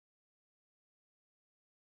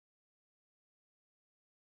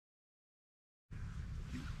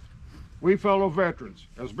We fellow veterans,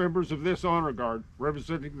 as members of this honor guard,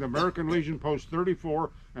 representing the American Legion Post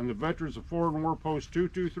 34 and the veterans of Foreign War Post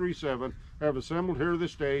 2237, have assembled here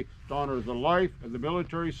this day to honor the life and the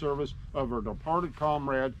military service of our departed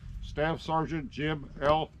comrade, Staff Sergeant Jim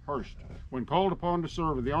L. Hurst. When called upon to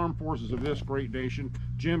serve in the armed forces of this great nation,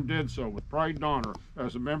 Jim did so with pride and honor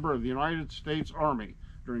as a member of the United States Army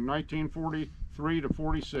during 1943 to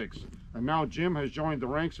 46. And now Jim has joined the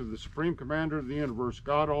ranks of the Supreme Commander of the Universe,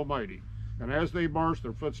 God Almighty. And as they march,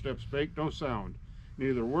 their footsteps make no sound.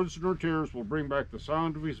 Neither words nor tears will bring back the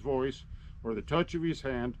sound of his voice or the touch of his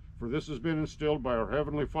hand, for this has been instilled by our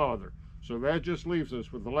Heavenly Father. So that just leaves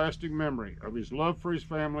us with the lasting memory of his love for his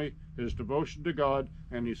family, his devotion to God,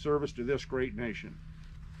 and his service to this great nation.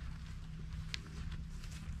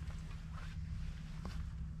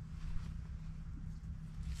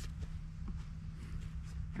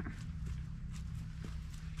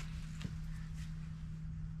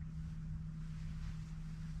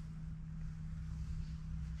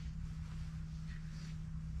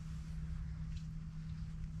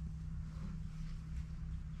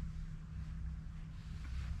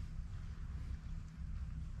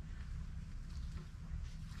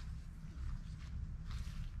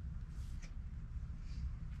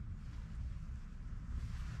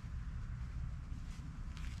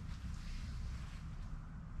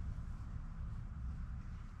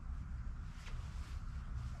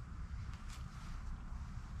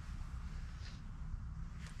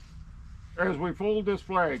 As we fold this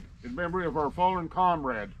flag in memory of our fallen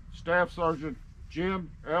comrade, Staff Sergeant Jim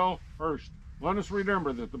L. Hurst, let us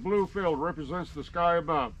remember that the blue field represents the sky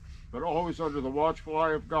above, but always under the watchful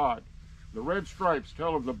eye of God. The red stripes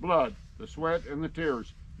tell of the blood, the sweat, and the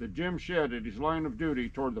tears that Jim shed at his line of duty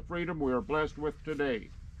toward the freedom we are blessed with today.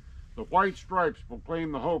 The white stripes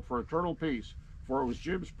proclaim the hope for eternal peace, for it was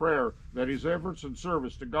Jim's prayer that his efforts and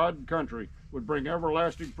service to God and country would bring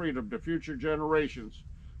everlasting freedom to future generations.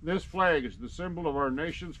 This flag is the symbol of our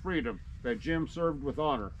nation's freedom that Jim served with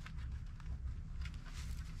honor.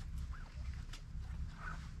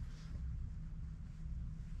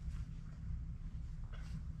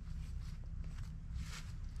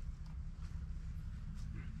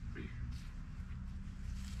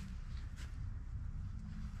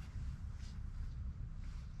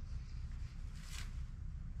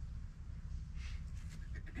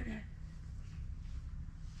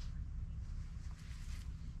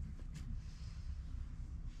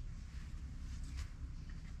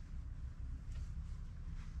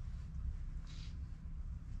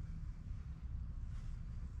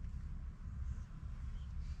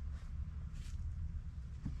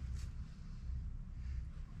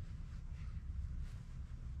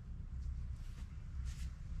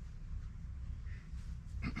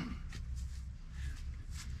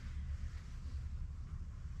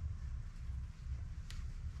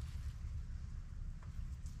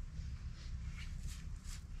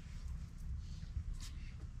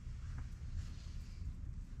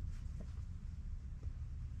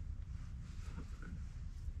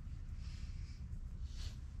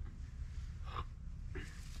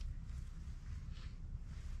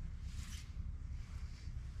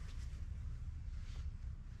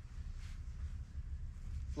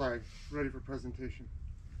 Flag, ready for presentation.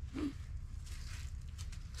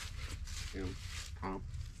 Jim, Tom,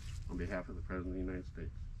 on behalf of the President of the United States,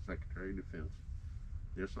 Secretary of Defense,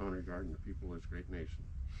 this honor guard and the people of this great nation,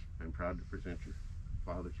 I'm proud to present your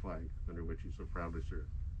father's flag, under which he so proudly served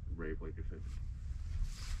and bravely defended.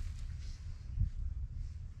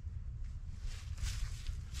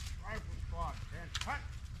 Rifle squad, stand cut,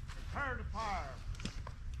 prepare to fire.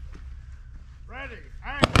 Ready,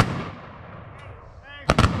 aim! Ready, aim!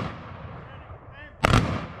 Ready, aim!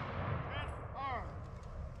 Set, fire!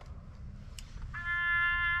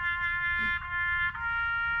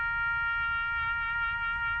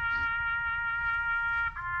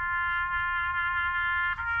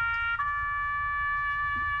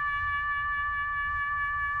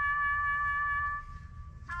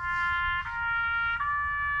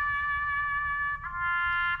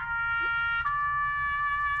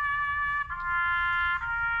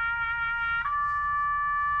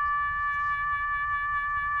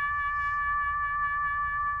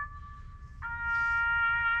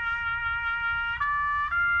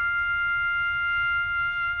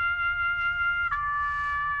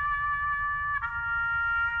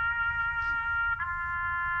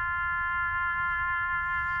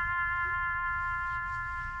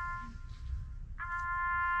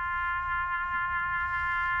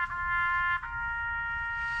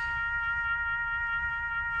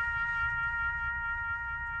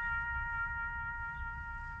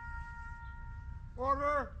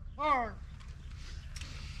 Order, Forward.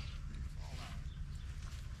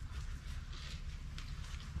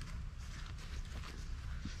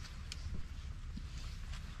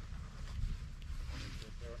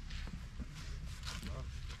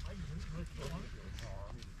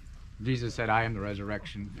 Jesus said, I am the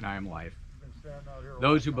resurrection and I am life.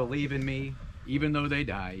 Those who believe in me, even though they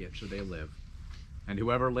die, yet shall they live. And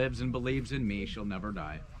whoever lives and believes in me shall never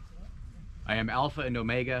die. I am Alpha and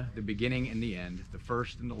Omega, the beginning and the end, the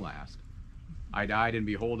first and the last. I died, and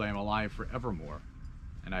behold, I am alive forevermore,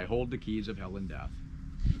 and I hold the keys of hell and death.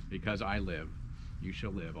 Because I live, you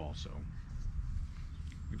shall live also.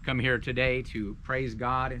 We've come here today to praise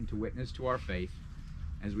God and to witness to our faith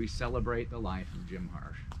as we celebrate the life of Jim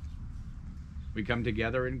Harsh. We come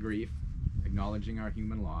together in grief, acknowledging our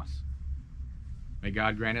human loss. May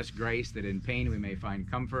God grant us grace that in pain we may find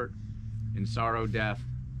comfort, in sorrow, death,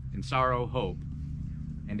 in sorrow, hope,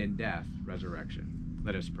 and in death, resurrection.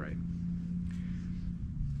 Let us pray.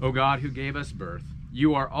 O God, who gave us birth,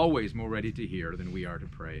 you are always more ready to hear than we are to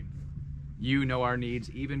pray. You know our needs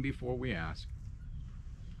even before we ask.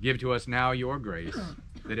 Give to us now your grace,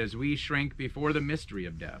 that as we shrink before the mystery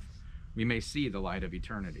of death, we may see the light of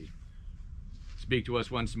eternity. Speak to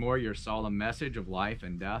us once more your solemn message of life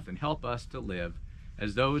and death, and help us to live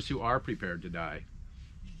as those who are prepared to die.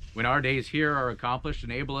 When our days here are accomplished,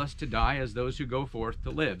 enable us to die as those who go forth to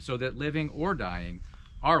live, so that living or dying,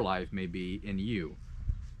 our life may be in you,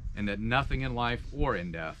 and that nothing in life or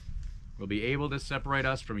in death will be able to separate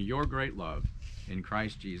us from your great love in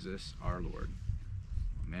Christ Jesus our Lord.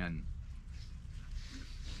 Amen.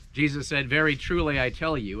 Jesus said, very truly I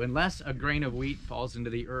tell you, unless a grain of wheat falls into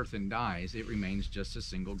the earth and dies, it remains just a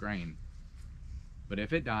single grain. But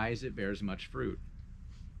if it dies, it bears much fruit.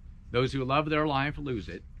 Those who love their life lose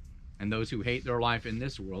it, and those who hate their life in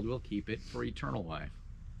this world will keep it for eternal life.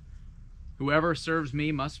 Whoever serves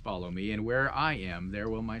me must follow me, and where I am, there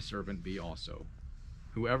will my servant be also.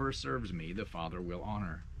 Whoever serves me, the Father will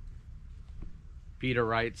honor. Peter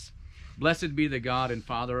writes, blessed be the God and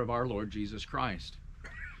Father of our Lord Jesus Christ.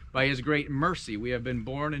 By his great mercy we have been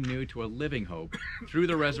born anew to a living hope through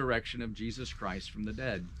the resurrection of Jesus Christ from the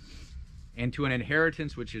dead, and to an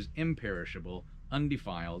inheritance which is imperishable,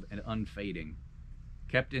 undefiled, and unfading,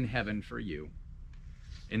 kept in heaven for you.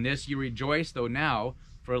 In this you rejoice, though now,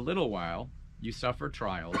 for a little while, you suffer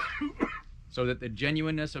trials, so that the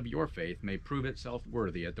genuineness of your faith may prove itself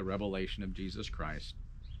worthy at the revelation of Jesus Christ.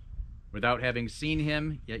 Without having seen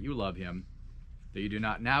him, yet you love him. Though you do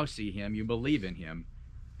not now see him, you believe in him,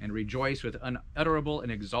 and rejoice with unutterable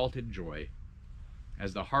and exalted joy.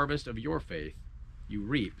 As the harvest of your faith, you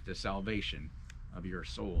reap the salvation of your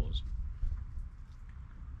souls.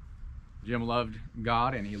 Jim loved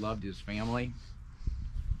God and he loved his family.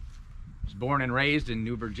 He was born and raised in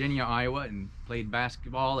New Virginia, Iowa, and played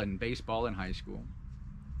basketball and baseball in high school.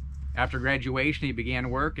 After graduation, he began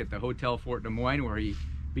work at the Hotel Fort Des Moines, where he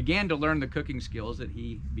began to learn the cooking skills that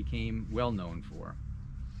he became well known for.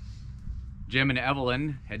 Jim and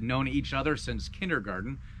Evelyn had known each other since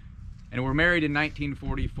kindergarten and were married in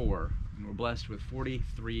 1944 and were blessed with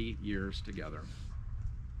 43 years together.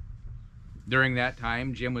 During that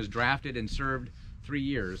time, Jim was drafted and served 3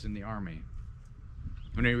 years in the Army.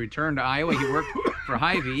 When he returned to Iowa, he worked for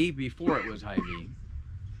Hy-Vee before it was Hy-Vee.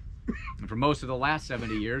 And for most of the last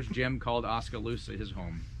 70 years, Jim called Oskaloosa his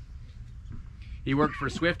home. He worked for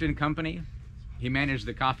Swift & Company. He managed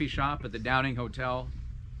the coffee shop at the Downing Hotel,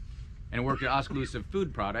 and worked at Oskaloosa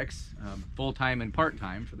Food Products, full-time and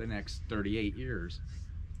part-time, for the next 38 years.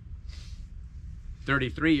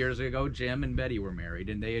 33 years ago, Jim and Betty were married,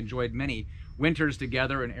 and they enjoyed many winters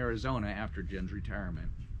together in Arizona after Jim's retirement.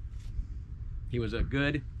 He was a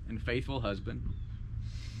good and faithful husband.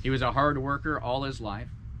 He was a hard worker all his life.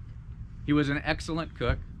 He was an excellent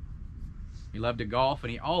cook. He loved to golf,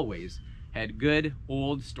 and he always had good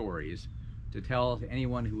old stories to tell to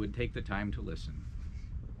anyone who would take the time to listen.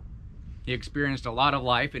 He experienced a lot of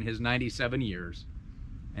life in his 97 years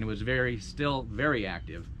and was still very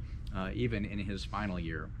active, even in his final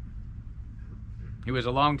year. He was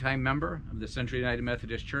a longtime member of the Central United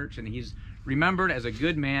Methodist Church, and he's remembered as a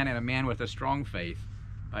good man and a man with a strong faith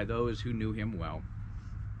by those who knew him well.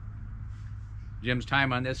 Jim's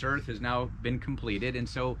time on this earth has now been completed, and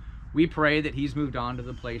so we pray that he's moved on to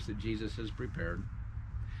the place that Jesus has prepared.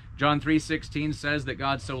 John 3:16 says that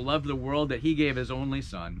God so loved the world that he gave his only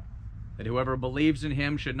Son, that whoever believes in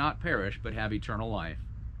him should not perish but have eternal life.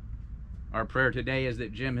 Our prayer today is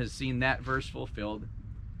that Jim has seen that verse fulfilled,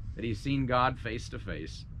 that he's seen God face to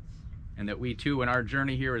face, and that we too, when our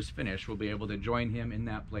journey here is finished, will be able to join him in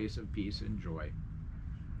that place of peace and joy.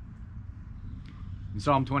 In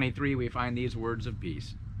Psalm 23, we find these words of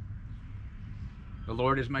peace. The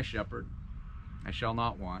Lord is my shepherd, I shall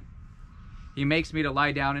not want. He makes me to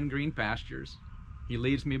lie down in green pastures. He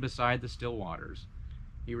leads me beside the still waters.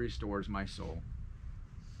 He restores my soul.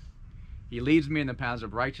 He leads me in the paths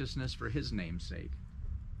of righteousness for his name's sake.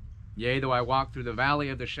 Yea, though I walk through the valley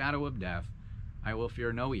of the shadow of death, I will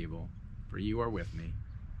fear no evil, for you are with me.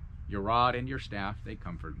 Your rod and your staff, they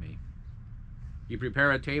comfort me. You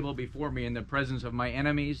prepare a table before me in the presence of my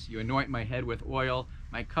enemies. You anoint my head with oil.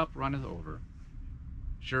 My cup runneth over.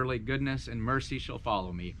 Surely goodness and mercy shall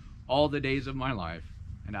follow me all the days of my life,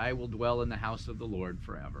 and I will dwell in the house of the Lord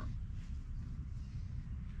forever.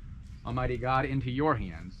 Almighty God, into your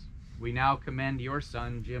hands we now commend your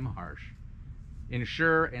Son, Jim Harsh, in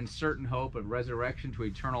sure and certain hope of resurrection to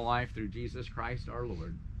eternal life through Jesus Christ our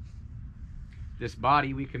Lord. This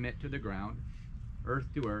body we commit to the ground,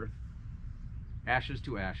 earth to earth, ashes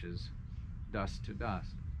to ashes, dust to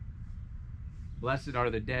dust. Blessed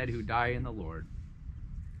are the dead who die in the Lord.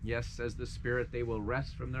 Yes, says the Spirit, they will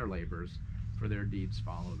rest from their labors, for their deeds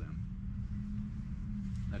follow them.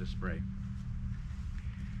 Let us pray.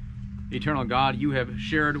 Eternal God, you have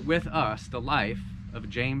shared with us the life of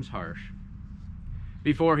James Harsh.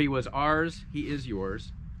 Before he was ours, he is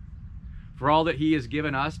yours. For all that he has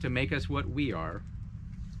given us to make us what we are,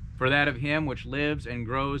 for that of him which lives and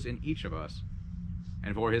grows in each of us,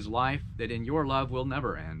 and for his life that in your love will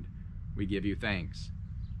never end, we give you thanks.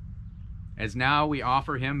 As now we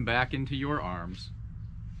offer him back into your arms,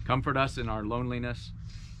 comfort us in our loneliness,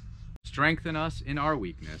 strengthen us in our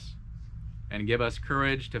weakness, and give us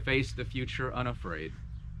courage to face the future unafraid.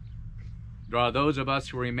 Draw those of us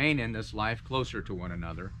who remain in this life closer to one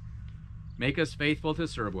another. Make us faithful to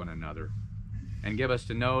serve one another, and give us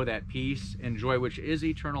to know that peace and joy which is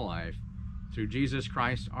eternal life through Jesus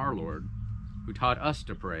Christ our Lord, who taught us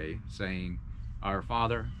to pray, saying, Our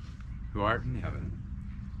Father, who art in heaven,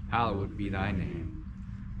 hallowed be thy name.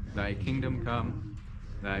 Thy kingdom come,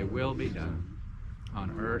 thy will be done,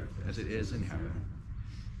 on earth as it is in heaven.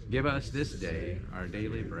 Give us this day our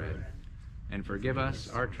daily bread, and forgive us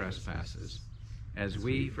our trespasses, as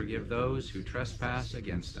we forgive those who trespass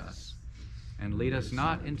against us. And lead us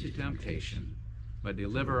not into temptation, but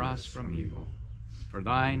deliver us from evil. For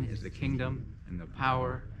thine is the kingdom, and the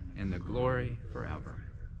power, and the glory forever.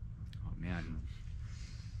 Amen.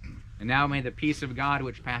 And now may the peace of God,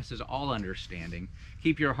 which passes all understanding,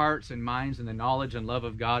 keep your hearts and minds in the knowledge and love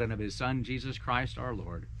of God and of his Son, Jesus Christ our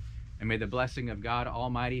Lord. And may the blessing of God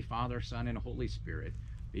Almighty, Father, Son, and Holy Spirit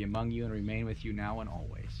be among you and remain with you now and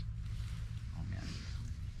always.